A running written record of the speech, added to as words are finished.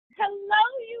Hello,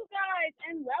 you guys,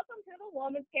 and welcome to the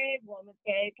Woman's Cave, Woman's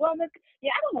Cave, Woman's Cave.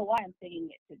 Yeah, I don't know why I'm singing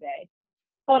it today.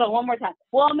 Hold on, one more time.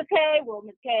 Woman's Cave,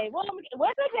 Woman's Cave, Woman's Cave.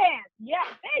 Where's the dance? Yeah,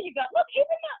 there you go. Look,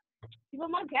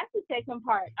 even my guests are taking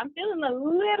part. I'm feeling a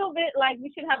little bit like we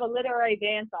should have a literary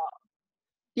dance-off.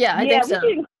 Yeah, I think so.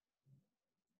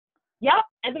 Yep,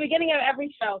 at the beginning of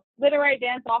every show, literary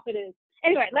dance-off it is.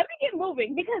 Anyway, let me get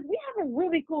moving because we have a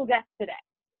really cool guest today.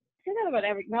 I say that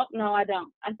about no, I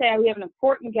don't. I say we have an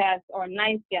important guest or a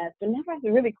nice guest, but never has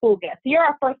a really cool guest. So you're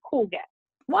our first cool guest.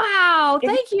 Wow,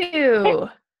 thank you.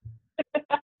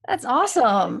 That's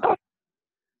awesome.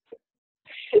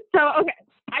 So, okay,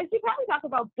 I should probably talk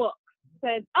about books.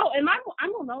 And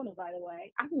I'm Ramona, by the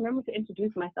way. I remember to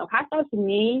introduce myself. Hats off to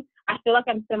me. I feel like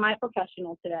I'm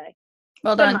semi-professional today.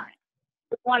 Well done.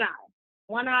 One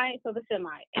eye, so the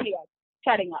semi. Anyway,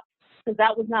 shutting up, because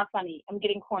that was not funny. I'm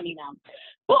getting corny now.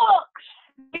 Books!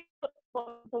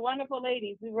 The wonderful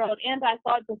ladies we wrote, and I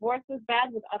thought divorce was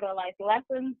bad with other life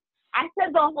lessons. I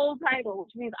said the whole title,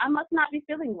 which means I must not be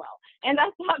feeling well. And I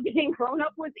thought being grown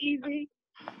up was easy.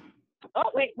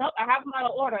 Oh, wait, nope, I have them out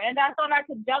of order. And I thought I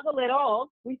could juggle it all.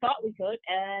 We thought we could,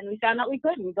 and we found out we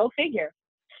couldn't. Go figure.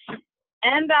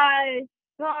 And I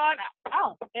thought,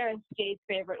 there's Jade's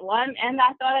favorite one. And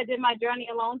I thought I did my journey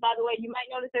alone. By the way, you might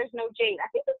notice there's no Jade. I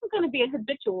think this is going to be a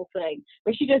habitual thing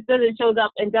where she just shows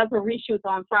up and does her reshoots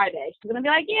on Friday. She's going to be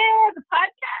like, yeah, the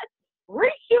podcast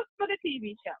reshoot for the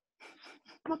TV show.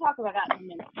 We'll talk about that in a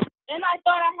minute. And I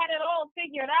thought I had it all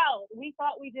figured out. We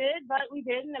thought we did, but we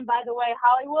didn't. And by the way,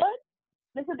 Hollywood,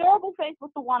 this adorable face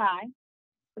with the one eye,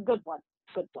 a good one,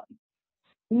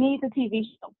 needs a TV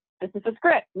show. This is a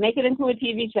script. Make it into a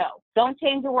TV show. Don't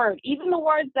change a word. Even the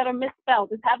words that are misspelled,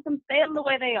 just have them say them the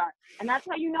way they are. And that's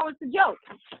how you know it's a joke.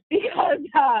 Because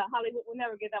Hollywood will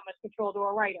never give that much control to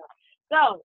a writer.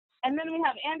 So, and then we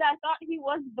have, and I thought he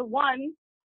was the one.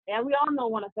 Yeah, we all know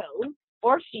one of those.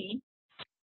 Or she.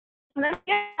 And then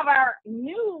we have our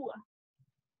new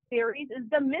series is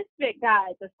the Misfit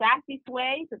Guide, the sassy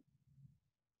sway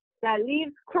that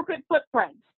leaves crooked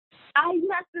footprints. I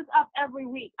mess this up every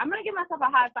week. I'm going to give myself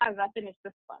a high five as I finish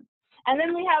this one. And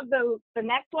then we have the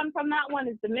next one from that one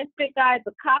is the Misfit Guide,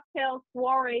 the cocktail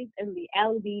soirees, and the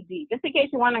LDD. Just in case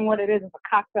you're wondering what it is, it's a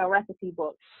cocktail recipe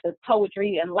book. It's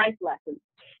poetry and life lessons.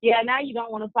 Yeah, now you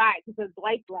don't want to buy it because it's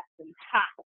life lessons. Ha!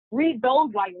 Read those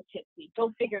while you're tipsy.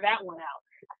 Go figure that one out.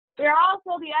 We're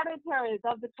also the editors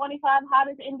of the 25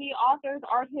 hottest indie authors,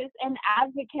 artists, and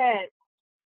advocates.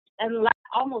 And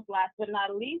almost last but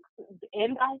not least,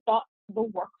 and I thought the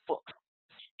workbook.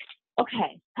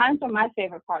 Okay, time for my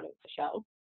favorite part of the show.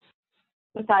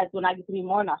 Besides when I get to be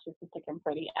more narcissistic and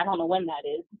pretty. I don't know when that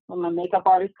is. When my makeup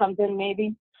artist comes in,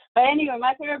 maybe. But anyway,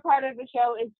 my favorite part of the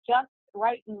show is Just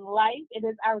Right in Life. It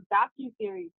is our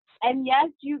docu-series. And yes,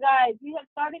 you guys, we have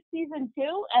started season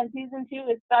 2, and season 2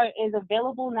 is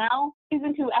available now.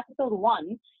 Season 2, episode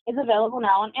 1 is available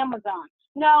now on Amazon.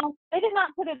 No, they did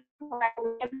not put it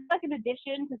correctly. It's like an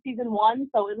addition to season 1,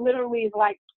 so it literally is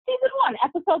like season 1,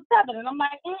 episode 7, and I'm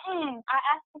like, I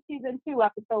asked for season 2,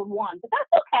 episode 1, but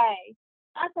that's okay.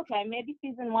 That's okay. Maybe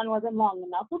season 1 wasn't long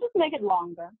enough. We'll just make it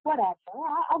longer. Whatever.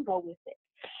 I'll go with it.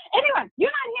 Anyway,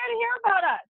 you're not here to hear about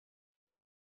us.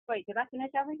 Wait, did I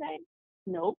finish everything?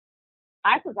 Nope.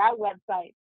 I forgot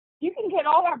website. You can get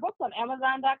all our books on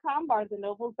Amazon.com,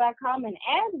 BarnesandNobles.com, and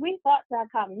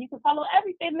WeThought.com. And you can follow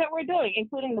everything that we're doing,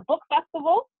 including the book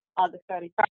festival, August 31st,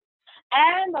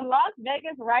 and the Las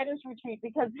Vegas Writers Retreat,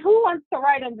 because who wants to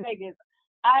write in Vegas?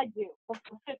 I do, for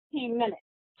 15 minutes.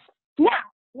 Now,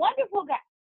 wonderful guest,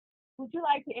 would you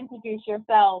like to introduce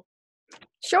yourself?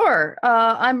 Sure.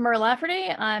 I'm Mur Lafferty.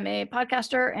 I'm a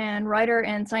podcaster and writer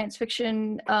and science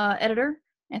fiction editor.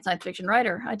 And science fiction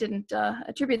writer. I didn't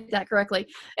attribute that correctly.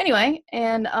 Anyway,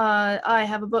 and I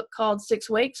have a book called 6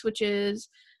 Wakes, which is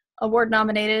award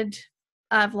nominated.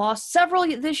 I've lost several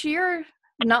this year.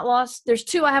 There's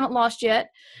 2 I haven't lost yet.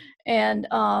 And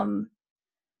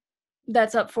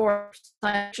that's up for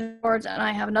science fiction awards. And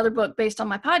I have another book based on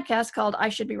my podcast called I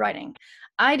Should Be Writing.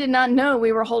 I did not know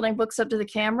we were holding books up to the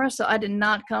camera, so I did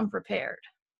not come prepared.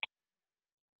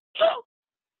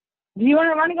 Do you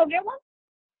want to run and go get one?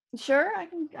 Sure,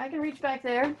 I can reach back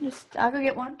there. I'll go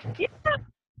get one. Yeah.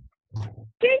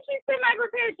 See, she's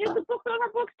semi-prepared. She's the books on her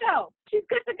bookshelf. She's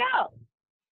good to go.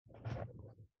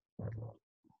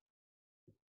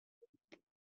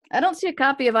 I don't see a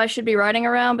copy of I Should Be Writing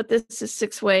around, but this is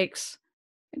 6 Wakes.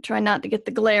 I try not to get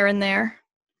the glare in there.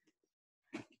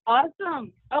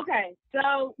 Awesome. Okay,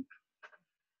 so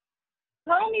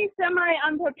Tony's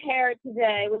semi-unprepared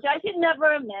today, which I should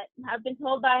never admit. I've been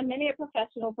told by many a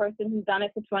professional person who's done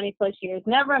it for 20 plus years,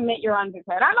 never admit you're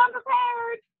unprepared. I'm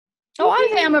unprepared. Oh, I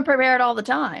say I'm prepared all the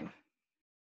time.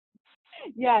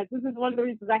 Yes, this is one of the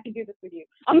reasons I can do this with you.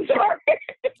 I'm sorry.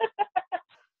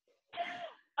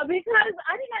 Because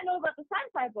I did not know about the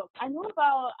sci-fi book. I knew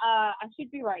about I Should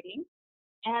Be Writing,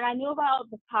 and I knew about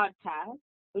the podcast,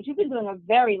 which you've been doing a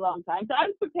very long time. So I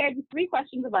was prepared with 3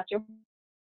 questions about your.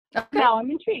 Okay. Now I'm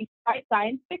intrigued. Right,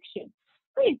 science fiction.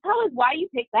 Please tell us why you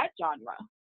picked that genre.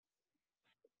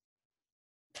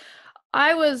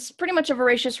 I was pretty much a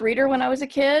voracious reader when I was a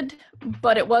kid,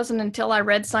 but it wasn't until I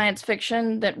read science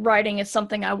fiction that writing is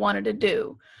something I wanted to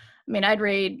do. I mean, I'd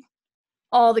read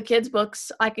all the kids' books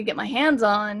I could get my hands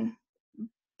on,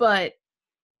 but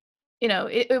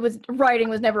writing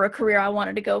was never a career I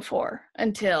wanted to go for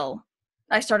until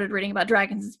I started reading about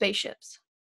dragons and spaceships.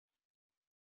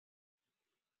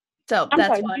 So I'm that's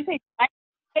sorry, why. did you say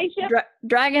spaceship?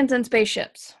 Dragons and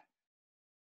spaceships.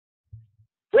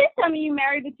 Please tell me you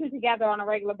marry the 2 together on a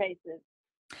regular basis.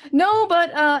 No,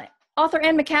 but author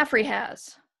Anne McCaffrey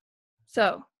has.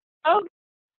 So. Oh.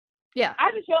 Yeah.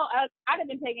 I'd have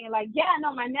been taking it like, yeah,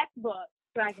 no, my next book,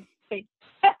 Dragon Space.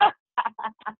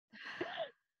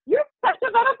 You're such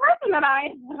a better person than I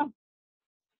am.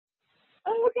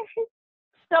 Okay.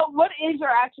 So what is your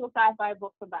actual sci-fi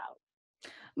book about?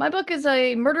 My book is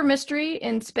a murder mystery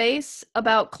in space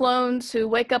about clones who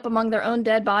wake up among their own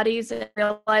dead bodies and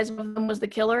realize one of them was the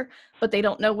killer, but they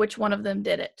don't know which one of them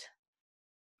did it,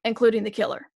 including the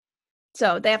killer.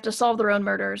 So they have to solve their own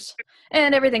murders,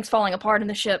 and everything's falling apart in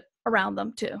the ship around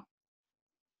them, too.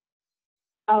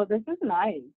 Oh, this is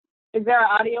nice. Is there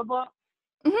an audiobook?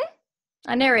 Mm-hmm.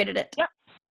 I narrated it. Yep.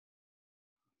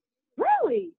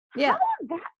 Really? Yeah. How is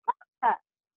that?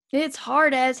 It's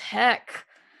hard as heck.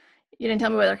 You didn't tell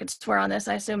me whether I could swear on this.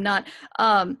 I assume not.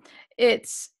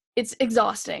 It's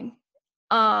exhausting.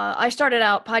 I started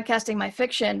out podcasting my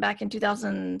fiction back in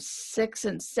 2006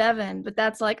 and 7, but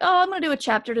that's like, oh, I'm going to do a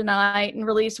chapter tonight and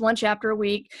release 1 chapter a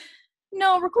week.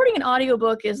 No, recording an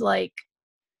audiobook is like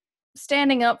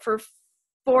standing up for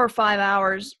 4 or 5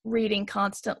 hours reading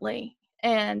constantly.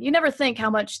 And you never think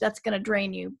how much that's going to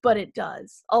drain you, but it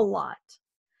does a lot.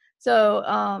 So,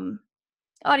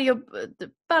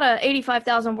 about a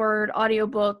 85,000 word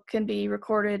audiobook can be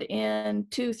recorded in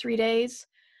 2-3 days.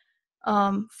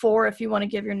 4 if you want to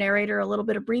give your narrator a little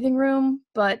bit of breathing room,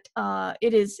 but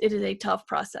it is a tough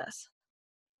process.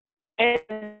 It's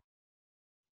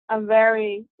a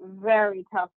very, very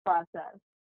tough process.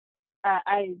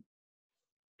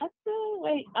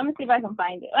 Wait, I'm gonna see if I can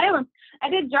find it. I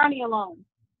did Journey Alone,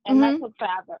 and that took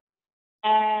forever.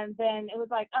 And then it was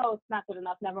like, oh, it's not good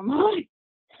enough. Never mind.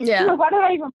 Yeah. Why did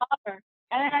I even bother?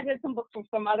 And then I did some books from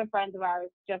some other friends of ours,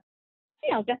 just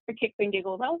for kicks and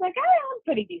giggles. I was like, I'm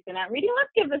pretty decent at reading.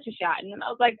 Let's give this a shot. And then I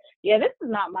was like, yeah, this is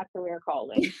not my career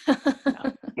calling.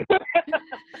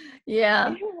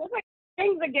 Yeah. It was like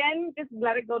things again. Just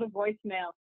let it go to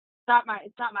voicemail. It's not my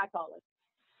calling.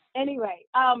 Anyway,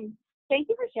 thank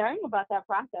you for sharing about that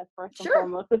process first and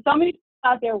foremost. Because so many people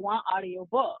out there want audio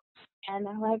books. And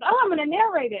they're like, oh, I'm going to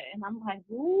narrate it. And I'm like,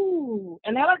 ooh.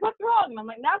 And they're like, what's wrong? And I'm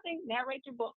like, nothing. Narrate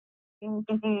your book. You'll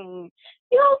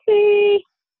see.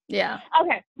 Yeah.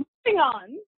 Okay, moving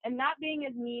on. And not being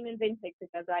as mean and vindictive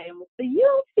as I am with the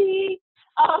you'll see.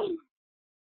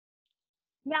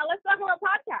 Now let's talk about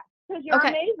podcasts, because you're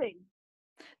amazing.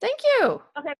 Thank you.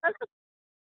 Okay, first of all,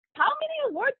 how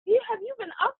many awards have you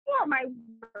been up for, my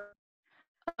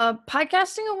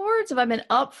podcasting awards have I been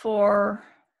up for?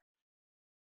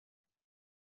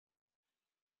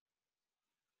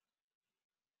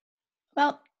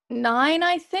 About 9,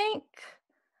 I think.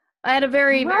 I had a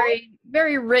very, very,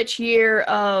 very rich year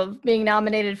of being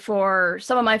nominated for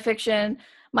some of my fiction,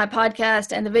 my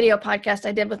podcast, and the video podcast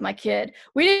I did with my kid.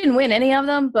 We didn't win any of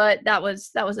them, but that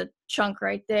was a chunk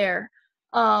right there.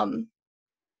 No.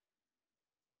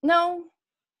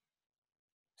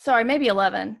 Sorry, maybe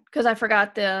 11, because I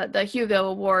forgot the Hugo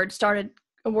Award started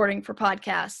awarding for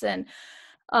podcasts, and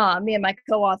me and my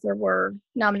co-author were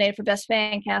nominated for Best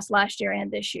Fan Cast last year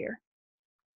and this year.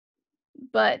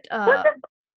 But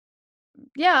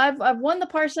yeah, I've won the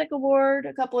Parsec Award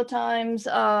a couple of times,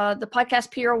 the Podcast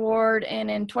Peer Award,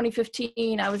 and in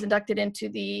 2015 I was inducted into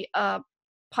the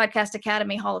Podcast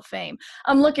Academy Hall of Fame.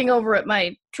 I'm looking over at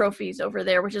my trophies over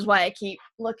there, which is why I keep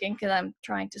looking, because I'm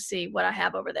trying to see what I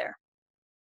have over there.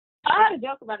 I had a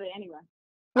joke about it anyway.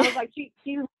 I was like, she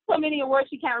so many awards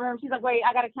she can't remember. She's like, wait,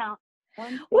 I gotta count.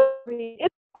 1, 2, 3.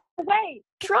 Wait.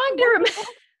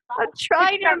 I'm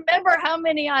trying to remember how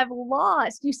many I've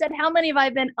lost. You said how many have I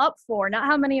been up for, not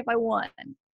how many have I won.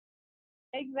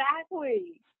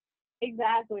 Exactly.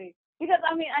 Because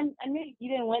I mean, I knew you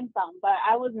didn't win some, but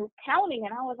I was counting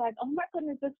and I was like, oh my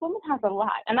goodness, this woman has a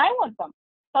lot, and I won some.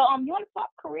 So, you want to swap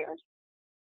careers?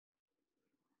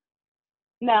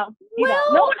 No, you Well,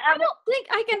 don't. No one I ever. don't think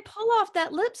I can pull off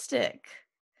that lipstick.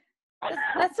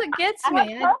 That's what gets I have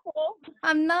me. purple.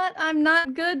 I'm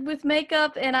not good with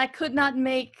makeup, and I could not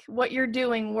make what you're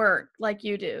doing work like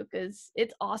you do, because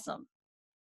it's awesome.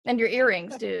 And your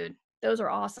earrings, dude, those are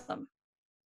awesome.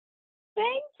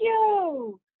 Thank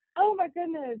you. Oh my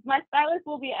goodness. My stylist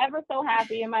will be ever so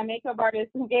happy, and my makeup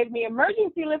artist who gave me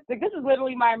emergency lipstick. This is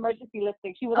literally my emergency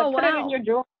lipstick. She was like, put it in your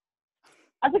jewelry.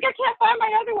 I was like, I can't find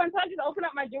my other one, so I just open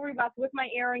up my jewelry box with my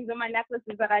earrings and my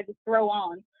necklaces that I just throw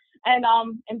on, and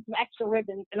some extra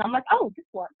ribbons, and I'm like, oh, this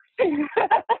works.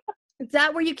 Is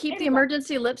that where you keep the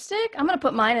emergency lipstick? I'm gonna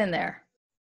put mine in there.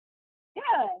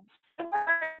 Yeah, it's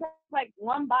like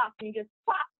one box, and you just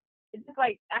pop. It's just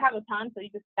like I have a ton, so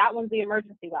that one's the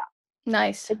emergency box.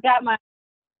 Nice. It's got my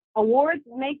awards.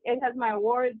 It has my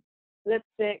awards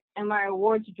lipstick and my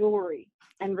awards jewelry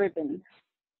and ribbons.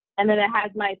 And then it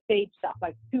has my stage stuff,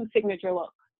 like 2 signature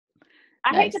looks.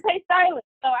 I hate to pay stylists,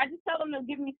 so I just tell them to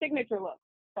give me signature looks.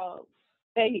 So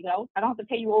there you go. I don't have to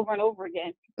pay you over and over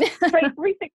again. Straight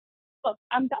 3 signature looks.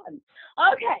 I'm done.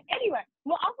 Okay. Anyway,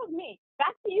 well, off of me.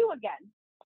 Back to you again.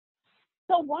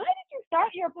 So why did you start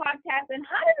your podcast, and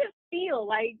how did it feel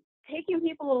like taking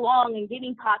people along and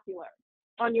getting popular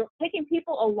taking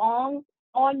people along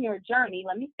on your journey?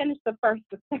 Let me finish the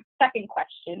second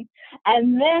question,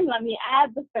 and then let me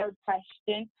add the third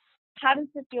question. How does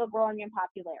it feel growing in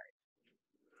popularity?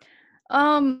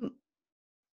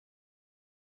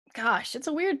 Gosh, it's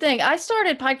a weird thing. I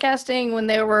started podcasting when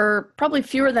there were probably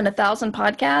fewer than 1,000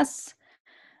 podcasts.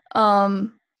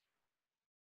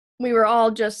 We were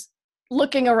all just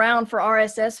looking around for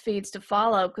RSS feeds to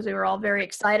follow because we were all very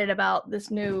excited about this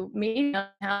new medium,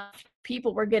 how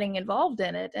people were getting involved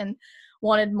in it and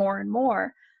wanted more and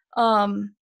more.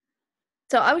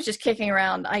 So I was just kicking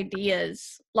around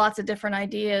ideas, lots of different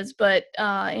ideas. But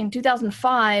in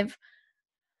 2005,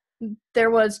 there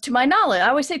was, to my knowledge, I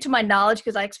always say to my knowledge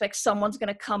because I expect someone's going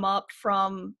to come up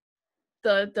from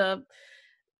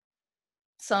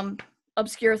some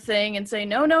obscure thing and say,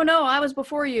 no, I was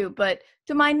before you. But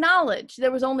to my knowledge,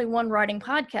 there was only one writing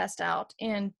podcast out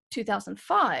in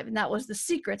 2005, and that was The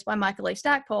Secrets by Michael A.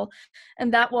 Stackpole.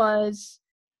 And that was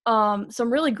some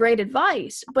really great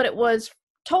advice, but it was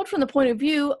told from the point of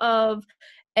view of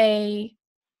a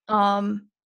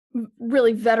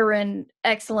really veteran,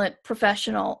 excellent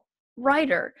professional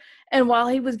writer. And while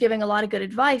he was giving a lot of good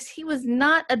advice, he was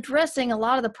not addressing a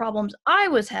lot of the problems I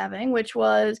was having, which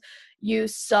was, you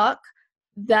suck.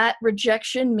 That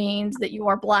rejection means that you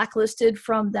are blacklisted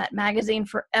from that magazine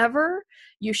forever.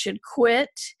 You should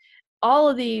quit. All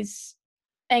of these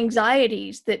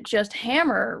anxieties that just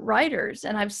hammer writers.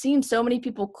 And I've seen so many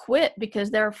people quit because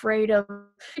they're afraid of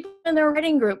people in their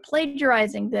writing group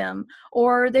plagiarizing them,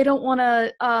 or they don't want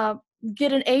to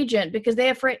get an agent because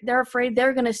they're afraid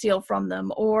they're going to steal from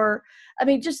them. Or, I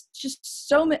mean, just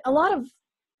so many, a lot of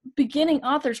beginning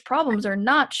authors' problems are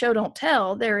not show don't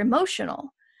tell, they're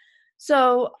emotional.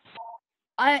 So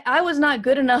I was not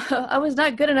good enough. I was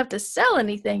not good enough to sell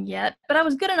anything yet, but I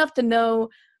was good enough to know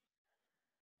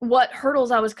what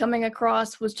hurdles I was coming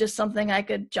across was just something I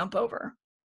could jump over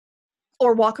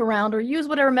or walk around, or use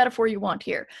whatever metaphor you want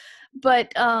here.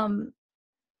 But I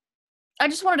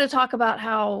just wanted to talk about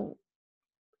how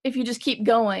if you just keep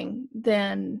going,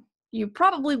 then you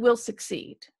probably will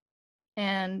succeed.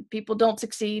 And people don't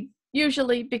succeed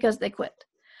usually because they quit.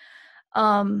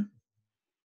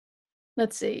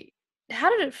 Let's see. How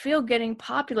did it feel getting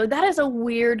popular? That is a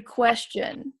weird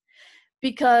question,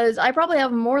 because I probably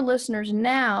have more listeners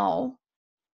now,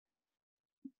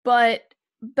 but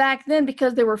back then,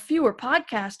 because there were fewer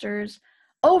podcasters,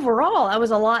 overall, I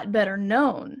was a lot better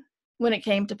known when it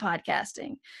came to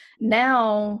podcasting.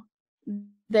 Now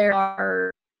there are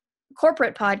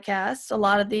corporate podcasts. A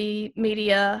lot of the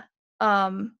media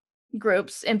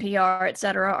groups, NPR, et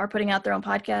cetera, are putting out their own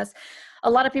podcasts. A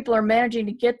lot of people are managing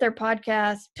to get their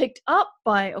podcasts picked up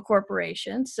by a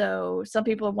corporation. So some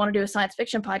people want to do a science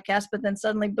fiction podcast, but then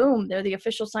suddenly, boom, they're the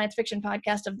official science fiction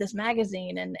podcast of this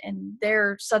magazine, and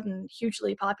they're suddenly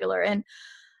hugely popular. And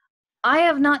I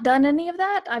have not done any of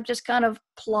that. I've just kind of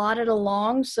plodded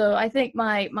along. So I think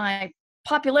my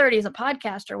popularity as a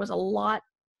podcaster was a lot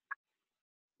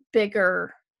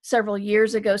bigger several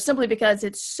years ago, simply because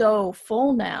it's so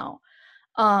full now.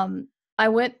 I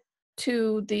went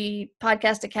to the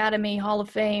Podcast Academy Hall of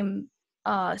Fame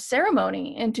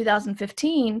ceremony in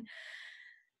 2015,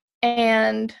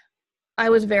 and I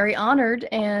was very honored.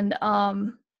 And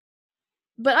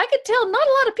but I could tell not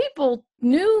a lot of people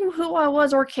knew who I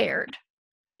was or cared.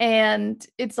 And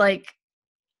it's like,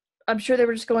 I'm sure they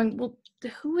were just going, well,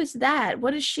 who is that?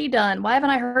 What has she done? Why haven't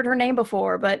I heard her name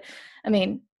before? But I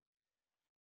mean,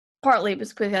 partly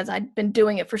because I'd been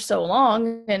doing it for so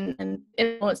long and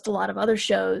influenced a lot of other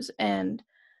shows. And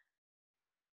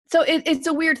so it's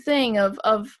a weird thing of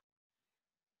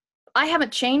I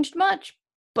haven't changed much,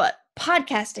 but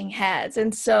podcasting has.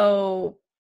 And so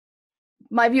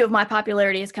my view of my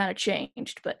popularity has kind of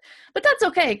changed, but that's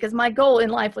okay, because my goal in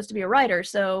life was to be a writer.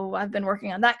 So I've been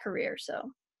working on that career.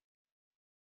 So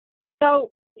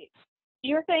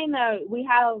you're saying that we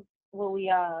have, well,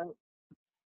 I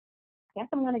guess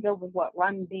I'm going to go with what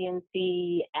Run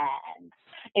DMC, and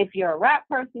if you're a rap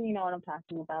person, you know what I'm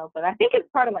talking about. But I think it's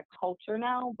part of like culture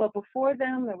now. But before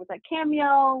them, there was like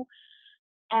Cameo,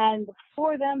 and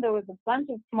before them, there was a bunch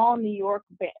of small New York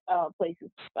places,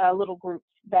 little groups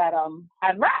that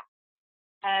had rap.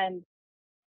 And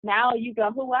now you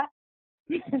go, who what?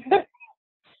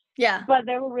 Yeah. But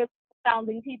there were really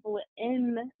founding people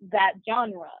in that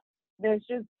genre. There's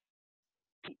just,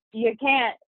 you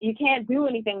can't do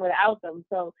anything without them.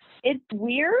 So it's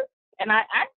weird, and I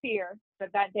fear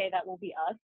that day that will be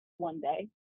us one day.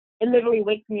 It literally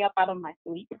wakes me up out of my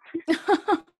sleep.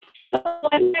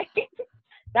 One day,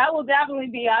 that will definitely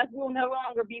be us. We'll no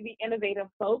longer be the innovative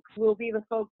folks. We'll be the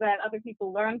folks that other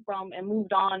people learned from and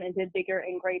moved on and did bigger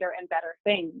and greater and better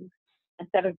things,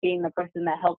 instead of being the person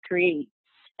that helped create.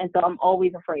 And so I'm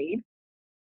always afraid.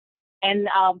 And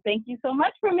thank you so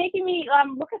much for making me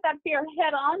look at that fear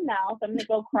head on now. So I'm going to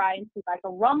go cry into like a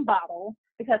rum bottle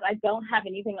because I don't have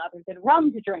anything other than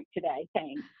rum to drink today.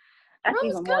 Thanks. That's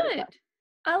Rum's even more good.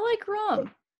 I like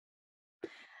rum.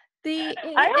 I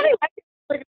only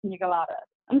like pina colada.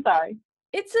 I'm sorry.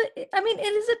 It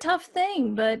is a tough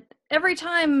thing, but every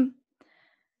time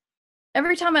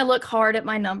I look hard at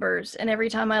my numbers, and every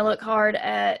time I look hard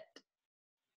at,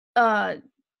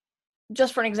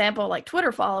 just for an example, like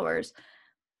Twitter followers,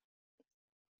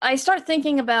 I start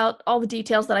thinking about all the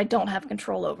details that I don't have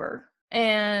control over.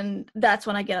 And that's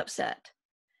when I get upset.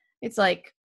 It's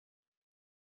like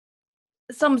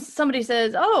somebody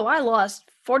says, "Oh, I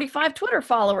lost 45 Twitter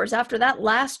followers after that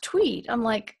last tweet." I'm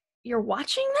like, "You're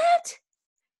watching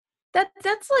that?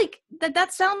 That's like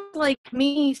that sounds like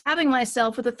me stabbing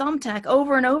myself with a thumbtack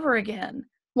over and over again,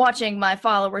 watching my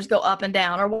followers go up and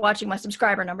down, or watching my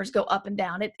subscriber numbers go up and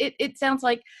down. It sounds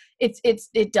like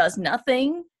it does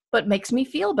nothing but makes me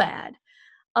feel bad.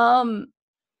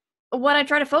 What I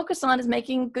try to focus on is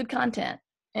making good content,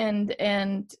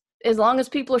 and as long as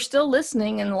people are still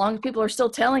listening, and as long as people are still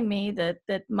telling me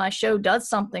that my show does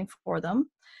something for them,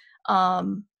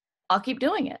 I'll keep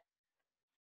doing it.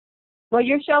 Well,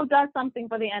 your show does something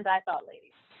for the anti-thought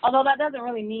ladies. Although that doesn't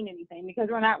really mean anything because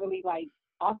we're not really like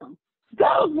awesome.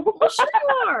 Well, sure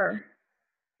you are.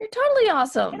 You're totally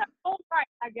awesome. In our own right,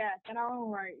 I guess. In our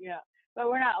own right, yeah. But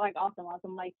we're not like awesome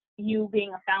like you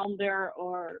being a founder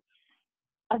or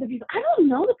other people. I don't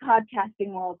know the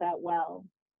podcasting world that well.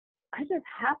 I just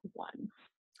have one.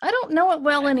 I don't know it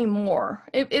well anymore.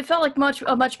 It felt like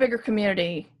a much bigger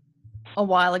community a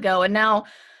while ago, and now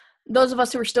those of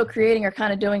us who are still creating are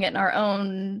kind of doing it in our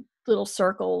own little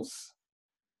circles,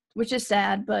 which is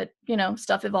sad, but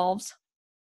stuff evolves.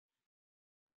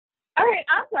 All right,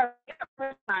 I'm sorry.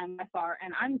 First time by far,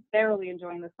 and I'm thoroughly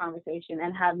enjoying this conversation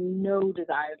and have no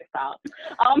desire to stop.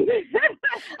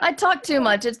 I talk too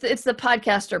much. It's the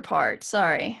podcaster part.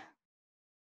 Sorry.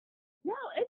 No,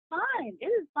 it's fine. It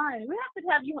is fine. We have to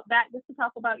have you back just to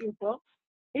talk about your book.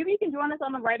 Maybe you can join us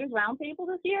on the Writers Roundtable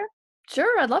this year.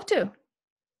 Sure, I'd love to.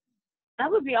 That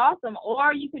would be awesome.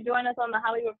 Or you could join us on the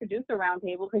Hollywood Producer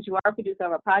Roundtable because you are a producer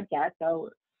of a podcast. So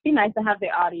it'd be nice to have the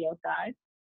audio side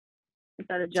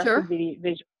instead of just the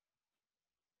visual.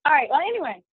 All right. Well,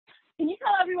 anyway, can you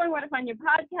tell everyone where to find your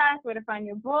podcast, where to find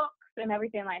your books, and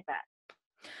everything like that?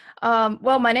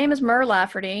 Well, my name is Mur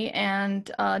Lafferty,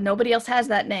 and nobody else has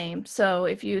that name. So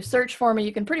if you search for me,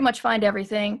 you can pretty much find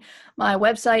everything. My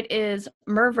website is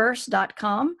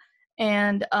murverse.com.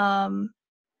 And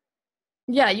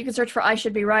you can search for I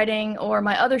Should Be Writing, or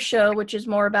my other show, which is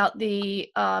more about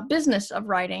the business of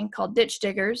writing, called Ditch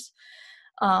Diggers,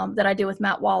 that I do with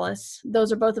Matt Wallace.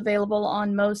 Those are both available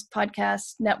on most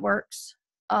podcast networks.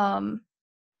 And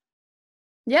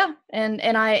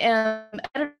I am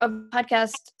editor of the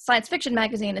podcast science fiction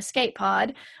magazine Escape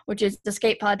Pod, which is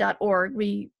escapepod.org.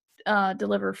 We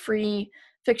deliver free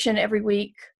fiction every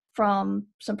week from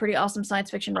some pretty awesome science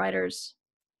fiction writers.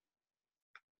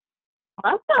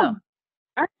 Awesome.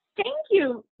 Thank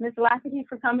you, Ms. Lafferty,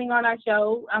 for coming on our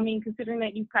show. I mean, considering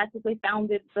that you practically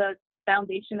founded the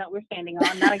foundation that we're standing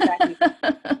on, not exactly,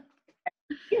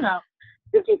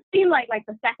 Because you seem like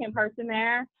the second person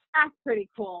there. That's pretty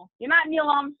cool. You're not Neil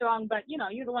Armstrong, but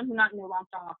you're the one who knocked Neil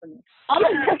Armstrong off of me.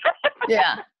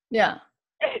 Yeah.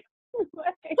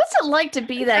 What's it like to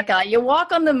be that guy? You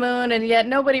walk on the moon and yet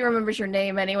nobody remembers your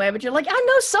name anyway, but you're like, I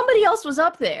know somebody else was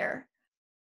up there.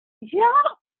 Yeah,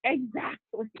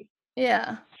 exactly.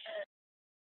 Yeah.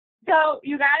 So,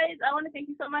 you guys, I want to thank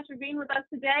you so much for being with us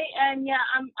today. And yeah,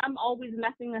 I'm always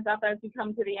messing this up as we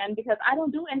come to the end because I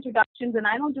don't do introductions and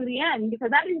I don't do the end because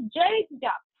that is Jade's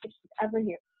job if she's ever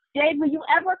here. Jade, will you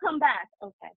ever come back?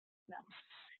 Okay, no.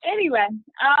 Anyway,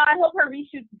 I hope her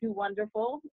reshoots do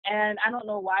wonderful. And I don't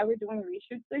know why we're doing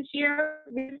reshoots this year.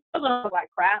 We're still going to look like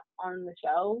crap on the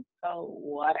show, so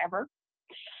whatever.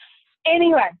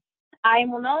 Anyway, I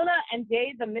am Winona, and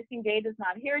Jade, the missing Jade, is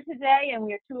not here today, and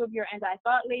we are two of your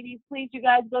anti-thought ladies. Please, you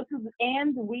guys, go to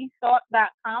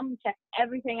andwethought.com, check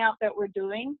everything out that we're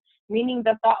doing, meaning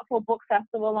the Thoughtful Book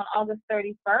Festival on August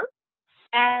 31st,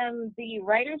 and the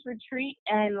Writers Retreat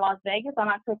in Las Vegas on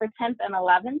October 10th and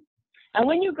 11th. And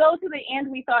when you go to the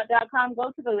andwethought.com,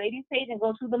 go to the ladies page and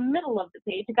go to the middle of the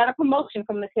page. You got a promotion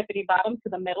from the tippity bottom to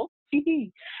the middle.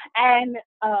 And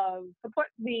support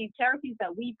the charities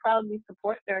that we proudly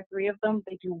support. There are 3 of them.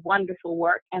 They do wonderful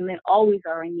work and they always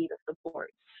are in need of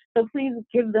support. So please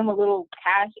give them a little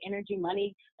cash, energy,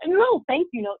 money, and a little thank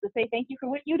you note to say thank you for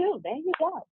what you do. There you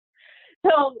go.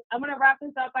 So I'm going to wrap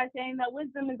this up by saying that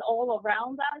wisdom is all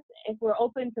around us if we're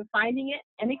open to finding it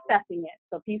and accepting it.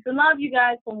 So peace and love, you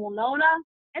guys, from Winona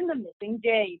and the missing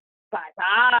Jade.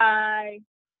 Bye-bye.